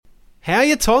How are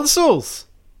your tonsils?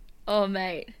 Oh,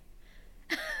 mate.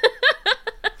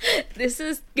 This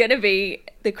is going to be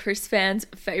the Chris fans'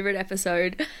 favourite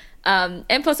episode. And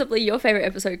possibly your favourite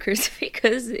episode, Chris,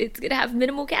 because it's going to have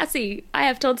minimal Cassie. I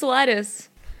have tonsillitis.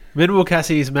 Minimal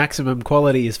Cassie is maximum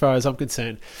quality as far as I'm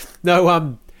concerned.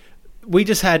 No, we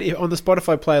just had on the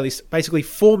Spotify playlist basically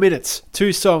 4 minutes,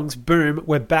 2 songs, boom,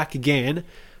 we're back again.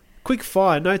 Quick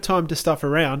fire, no time to stuff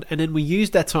around. And then we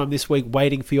used that time this week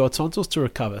waiting for your tonsils to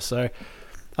recover. So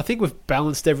I think we've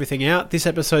balanced everything out. This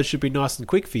episode should be nice and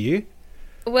quick for you.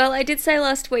 Well, I did say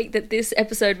last week that this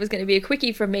episode was going to be a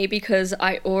quickie from me because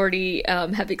I already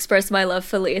have expressed my love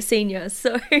for Leah Senior,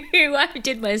 so I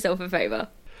did myself a favour.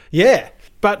 Yeah,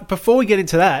 but before we get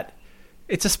into that,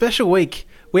 it's a special week.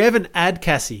 We have an ad,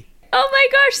 Cassie. Oh my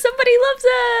gosh, somebody loves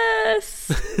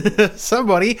us!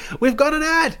 Somebody, we've got an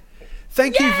ad!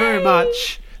 Thank you very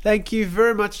much. Thank you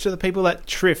very much to the people at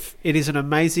Triff. It is an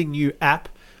amazing new app.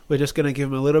 We're just going to give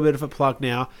them a little bit of a plug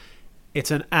now. It's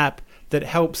an app that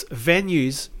helps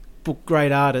venues book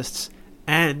great artists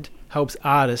and helps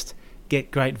artists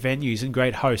get great venues and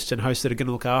great hosts and hosts that are going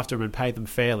to look after them and pay them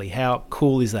fairly. How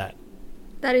cool is that?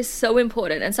 That is so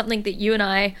important and something that you and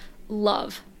I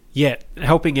love. Yeah,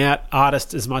 helping out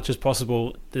artists as much as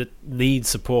possible that need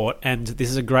support, and this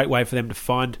is a great way for them to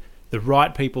find the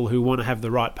right people who want to have the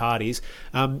right parties.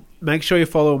 Make sure you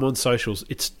follow them on socials.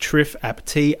 It's Triff app,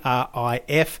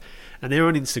 TRIF. And they're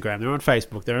on Instagram, they're on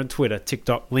Facebook, they're on Twitter,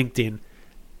 TikTok, LinkedIn,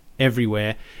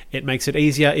 everywhere. It makes it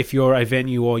easier if you're a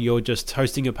venue or you're just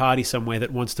hosting a party somewhere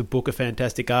that wants to book a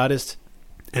fantastic artist,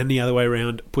 and the other way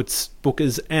around, puts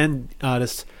bookers and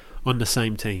artists on the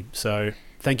same team. So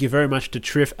thank you very much to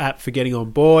Triff app for getting on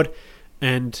board,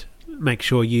 and make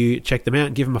sure you check them out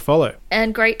and give them a follow.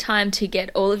 And great time to get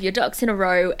all of your ducks in a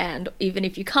row, and even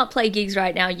if you can't play gigs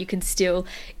right now, you can still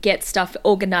get stuff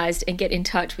organised and get in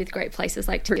touch with great places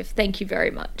like Triff. Thank you very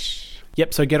much.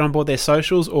 Yep, so get on board their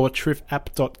socials or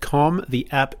triffapp.com. The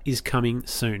app is coming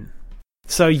soon.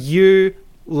 So you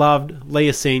loved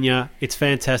Leah Senior. It's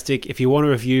fantastic. If you want a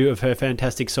review of her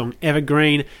fantastic song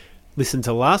Evergreen, listen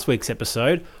to last week's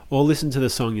episode or listen to the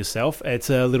song yourself. It's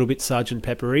a little bit Sgt.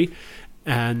 Peppery,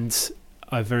 and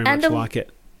I very much like it.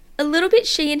 A little bit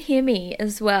She and Hear Me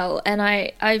as well, and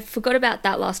I forgot about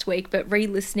that last week, but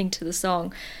re-listening to the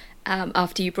song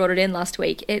after you brought it in last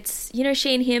week, it's, you know,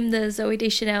 She and Him, the Zooey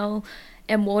Deschanel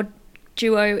and Ward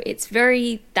duo, it's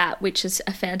very that, which is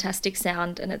a fantastic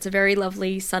sound, and it's a very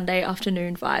lovely Sunday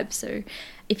afternoon vibe. So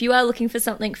if you are looking for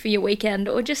something for your weekend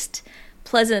or just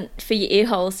pleasant for your ear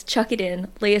holes, chuck it in.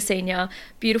 Leah Senior,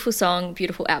 beautiful song,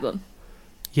 beautiful album.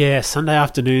 Yeah, Sunday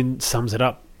afternoon sums it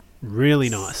up. Really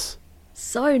nice.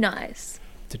 So nice.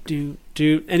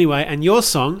 Anyway, and your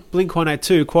song,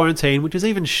 Blink-182, Quarantine, which is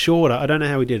even shorter. I don't know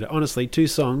how we did it. Honestly, 2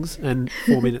 songs and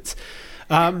 4 minutes.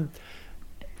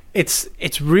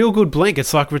 It's real good Blink.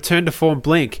 It's like return to form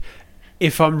Blink.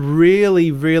 If I'm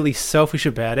really, really selfish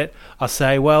about it, I'll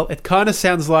say, well, it kind of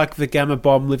sounds like the Gamma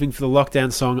Bomb Living for the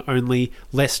Lockdown song, only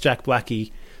less Jack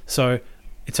Blackie. So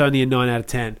it's only a 9 out of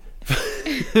 10.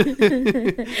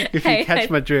 If you catch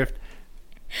my drift.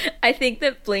 I think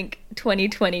that Blink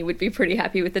 2020 would be pretty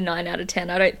happy with the 9 out of 10.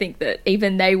 I don't think that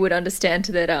even they would understand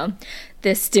that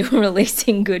they're still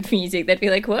releasing good music. They'd be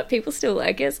like, what? People still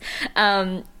like us?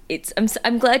 I'm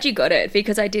glad you got it,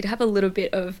 because I did have a little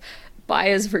bit of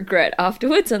buyer's regret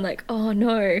afterwards. I'm like, oh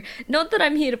no, not that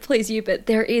I'm here to please you, but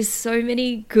there is so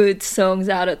many good songs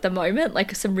out at the moment,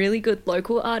 like some really good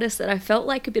local artists that I felt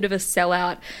like a bit of a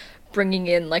sellout, bringing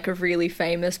in like a really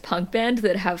famous punk band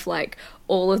that have like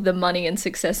all of the money and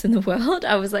success in the world.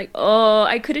 I was like, oh,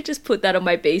 I could have just put that on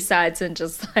my B-sides and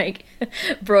just like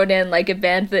brought in like a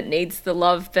band that needs the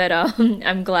love, but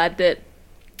I'm glad that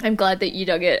you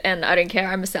dug it, and I don't care,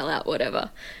 I'm a sellout,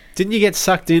 whatever. Didn't you get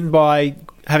sucked in by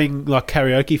having like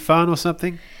karaoke fun or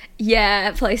something?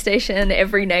 Yeah, at PlayStation,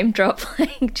 every name drop,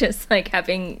 like just like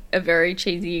having a very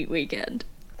cheesy weekend.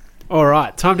 All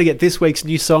right, time to get this week's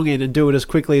new song in and do it as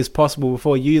quickly as possible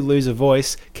before you lose a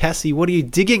voice. Cassie, what are you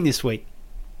digging this week?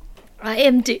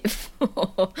 This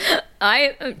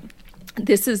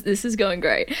is going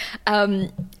great.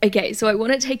 Okay, so I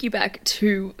want to take you back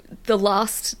to the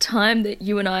last time that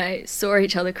you and I saw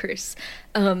each other, Chris.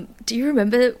 Do you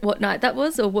remember what night that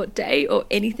was, or what day, or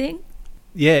anything?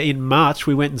 Yeah, in March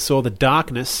we went and saw The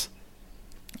Darkness.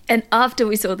 And after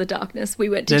we saw The Darkness, we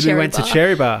went to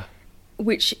Cherry Bar.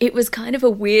 Which it was kind of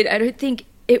a weird, I don't think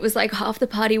it was like half the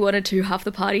party wanted to, half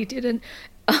the party didn't.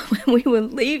 When we were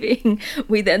leaving,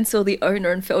 we then saw the owner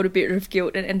and felt a bit of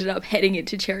guilt and ended up heading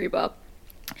into Cherry Bar.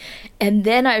 And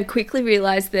then I quickly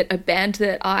realised that a band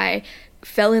that I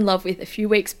fell in love with a few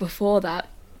weeks before that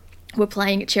were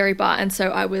playing at Cherry Bar, and so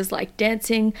I was like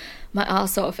dancing my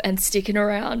ass off and sticking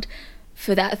around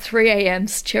for that 3 a.m.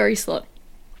 Cherry slot.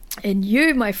 And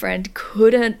you, my friend,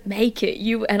 couldn't make it.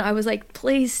 And I was like,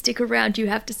 please stick around. You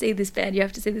have to see this band. You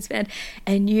have to see this band.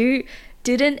 And you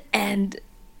didn't, and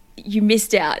you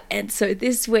missed out. And so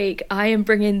this week I am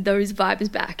bringing those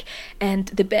vibes back, and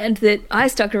the band that I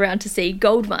stuck around to see,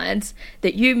 Goldmines,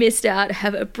 that you missed out,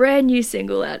 have a brand new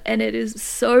single out, and it is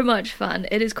so much fun.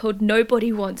 It is called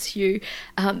Nobody Wants You,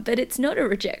 but it's not a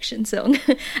rejection song.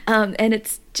 And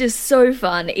it's just so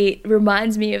fun. It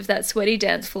reminds me of that sweaty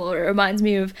dance floor. It reminds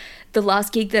me of the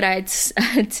last gig that I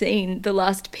had seen, the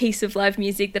last piece of live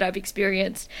music that I've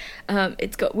experienced.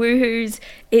 It's got woohoos.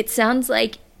 It sounds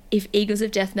like if Eagles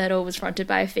of Death Metal was fronted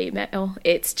by a female.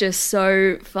 It's just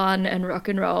so fun and rock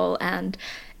and roll, and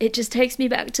it just takes me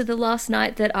back to the last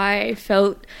night that I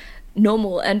felt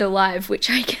normal and alive, which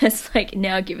I guess, like,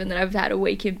 now, given that I've had a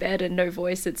week in bed and no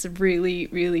voice, it's really,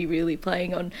 really, really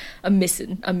playing on. I'm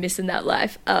missing that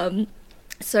life.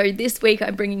 So this week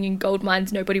I'm bringing in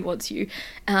Goldmines, Nobody Wants You.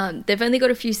 They've only got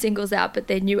a few singles out, but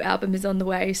their new album is on the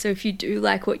way. So if you do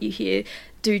like what you hear,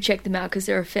 do check them out, because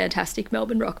they're a fantastic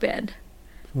Melbourne rock band.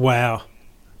 Wow.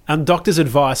 Doctor's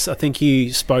advice, I think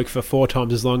you spoke for 4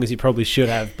 times as long as you probably should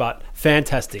have, but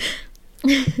fantastic.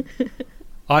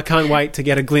 I can't wait to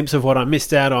get a glimpse of what I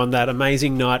missed out on that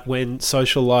amazing night when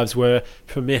social lives were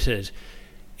permitted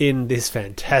in this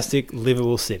fantastic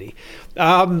livable city.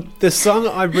 The song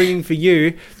I'm bringing for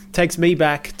you takes me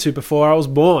back to before I was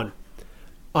born.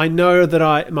 I know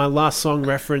that my last song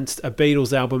referenced a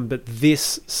Beatles album, but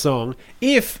this song,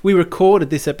 if we recorded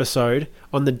this episode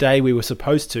on the day we were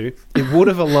supposed to, it would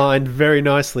have aligned very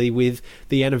nicely with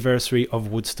the anniversary of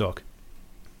Woodstock.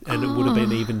 And it would have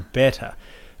been even better.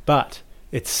 But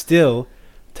it still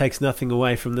takes nothing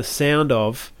away from the sound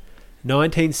of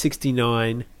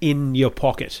 1969 in your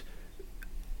pocket.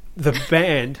 The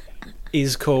band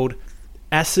is called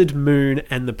Acid Moon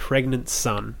and the Pregnant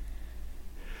Sun.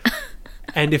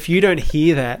 And if you don't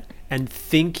hear that and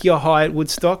think you're high at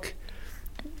Woodstock,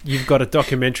 you've got a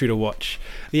documentary to watch.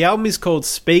 The album is called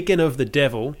Speaking of the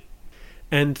Devil,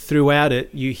 and throughout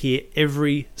it you hear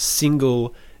every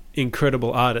single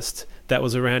incredible artist that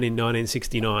was around in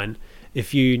 1969.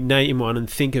 If you name one and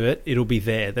think of it, it'll be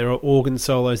there. There are organ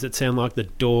solos that sound like the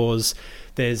Doors.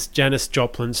 There's Janis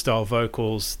Joplin style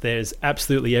vocals. There's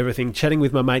absolutely everything. Chatting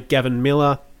with my mate Gavin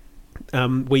Miller,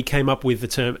 we came up with the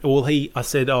term. I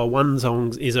said, one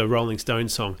song is a Rolling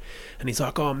Stones song, and he's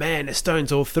like, oh man, there's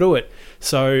Stones all through it.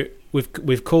 So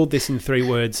we've called this in 3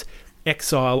 words: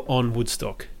 Exile on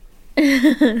Woodstock.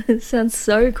 Sounds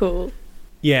so cool.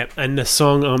 Yeah, and the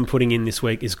song I'm putting in this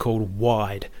week is called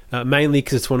Wide, mainly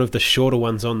because it's one of the shorter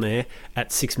ones on there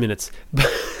at 6 minutes.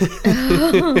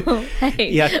 Hey,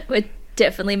 yeah. We're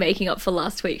definitely making up for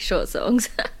last week's short songs.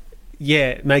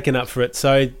 Yeah, making up for it.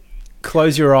 So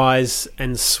close your eyes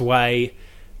and sway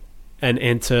and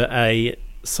enter a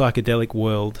psychedelic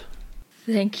world.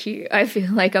 Thank you. I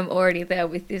feel like I'm already there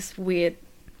with this weird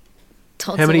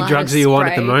tonsillitis. How many drugs are you on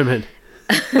at the moment?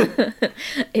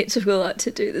 It took a lot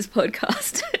to do this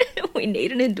podcast. We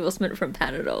need an endorsement from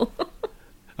Panadol.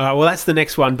 All right, well, that's the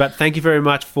next one. But thank you very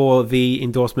much for the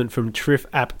endorsement from Triff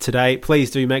App today. Please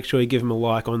do make sure you give them a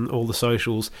like on all the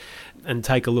socials and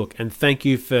take a look. And thank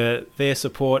you for their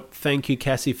support. Thank you,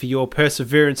 Cassie, for your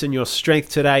perseverance and your strength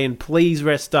today. And please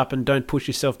rest up and don't push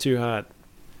yourself too hard.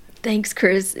 Thanks,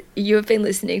 Chris. You have been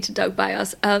listening to Doug by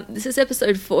Us. This is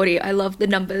episode 40. I love the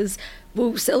numbers.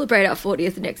 We'll celebrate our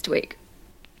 40th next week.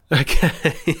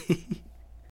 Okay.